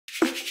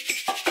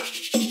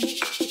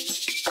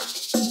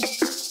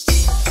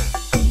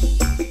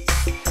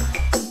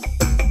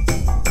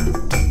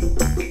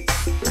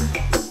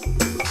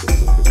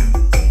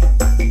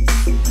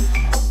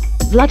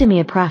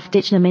Vladimir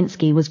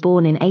Pravdich-Neminsky was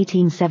born in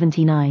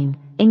 1879,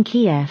 in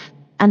Kiev,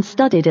 and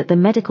studied at the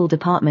medical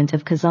department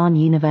of Kazan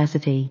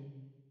University.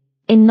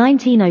 In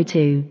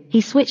 1902,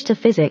 he switched to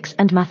physics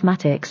and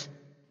mathematics,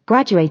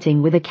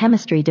 graduating with a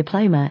chemistry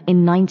diploma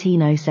in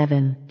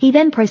 1907. He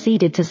then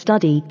proceeded to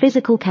study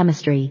physical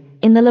chemistry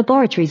in the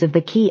laboratories of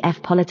the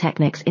Kiev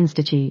Polytechnics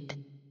Institute.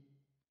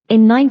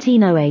 In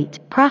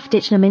 1908,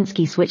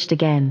 Pravdich-Neminsky switched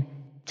again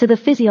to the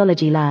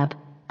physiology lab,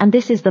 and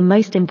this is the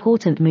most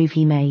important move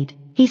he made.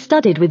 He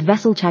studied with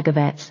Vesel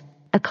Chagovets,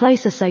 a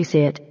close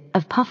associate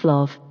of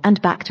Pavlov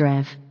and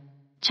Bakhterev.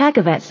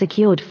 Chagovets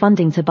secured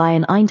funding to buy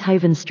an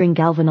Eindhoven string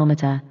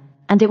galvanometer,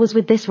 and it was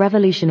with this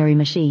revolutionary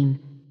machine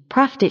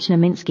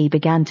Pravdich-Neminsky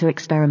began to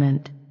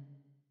experiment.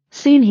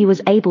 Soon he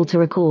was able to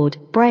record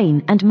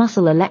brain and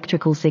muscle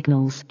electrical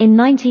signals. In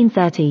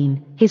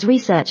 1913, his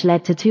research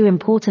led to two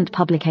important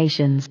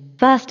publications,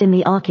 first in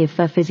the Archive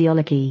for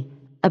Physiology,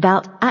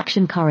 about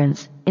action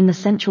currents in the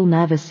central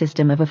nervous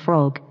system of a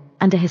frog,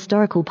 and a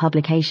historical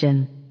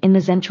publication in the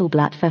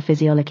Zentralblatt für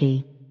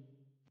Physiologie.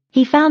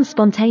 He found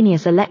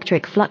spontaneous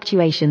electric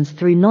fluctuations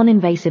through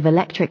non-invasive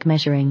electric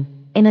measuring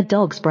in a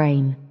dog's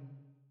brain.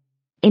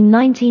 In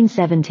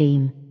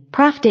 1917,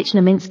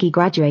 Pravdich-Neminsky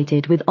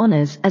graduated with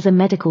honors as a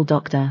medical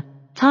doctor.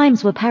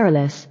 Times were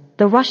perilous,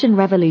 the Russian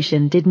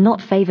Revolution did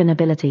not favor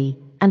nobility,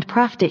 and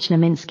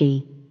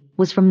Pravdich-Neminsky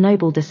was from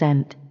noble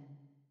descent.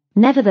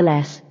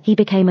 Nevertheless, he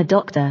became a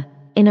doctor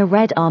in a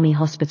Red Army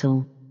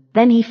hospital.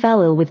 Then he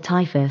fell ill with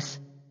typhus.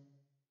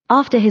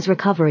 After his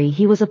recovery,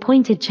 he was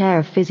appointed chair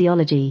of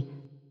physiology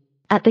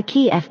at the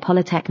Kiev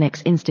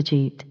Polytechnics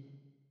Institute.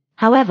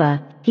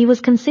 However, he was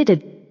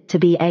considered to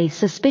be a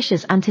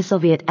suspicious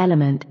anti-Soviet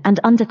element and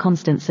under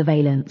constant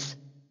surveillance.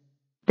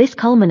 This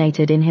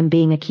culminated in him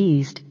being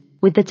accused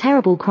with the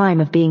terrible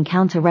crime of being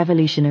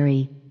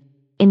counter-revolutionary.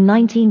 In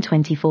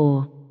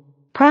 1924,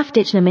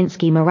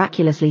 Pravdich-Neminsky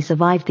miraculously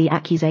survived the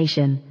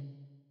accusation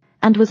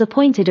and was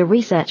appointed a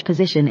research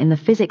position in the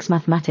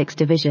Physics-Mathematics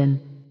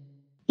division,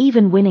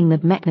 even winning the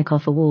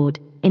Mechnikov Award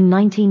in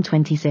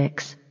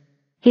 1926.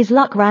 His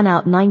luck ran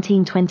out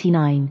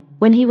 1929,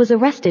 when he was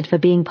arrested for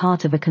being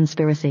part of a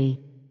conspiracy.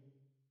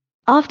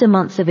 After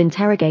months of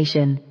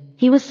interrogation,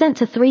 he was sent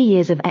to 3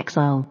 years of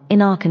exile in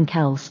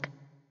Arkhangelsk.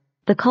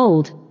 The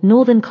cold,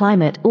 northern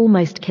climate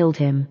almost killed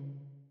him.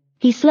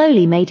 He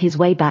slowly made his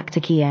way back to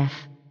Kiev.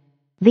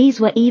 These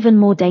were even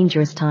more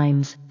dangerous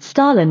times.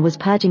 Stalin was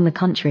purging the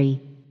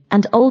country,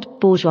 and old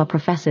bourgeois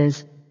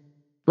professors,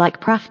 like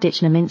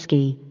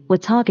Pravdich-Neminsky, were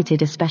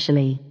targeted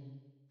especially.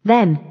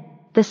 Then,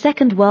 the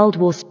Second World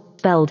War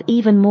spelled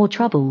even more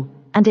trouble,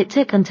 and it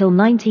took until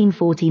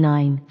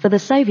 1949 for the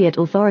Soviet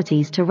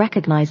authorities to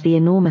recognize the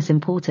enormous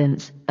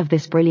importance of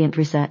this brilliant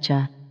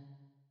researcher.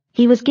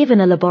 He was given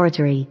a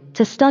laboratory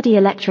to study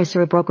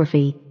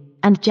electrocerebrography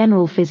and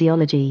general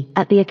physiology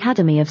at the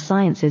Academy of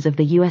Sciences of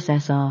the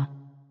USSR.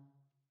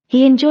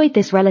 He enjoyed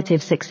this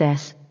relative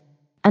success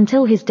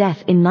until his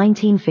death in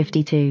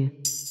 1952.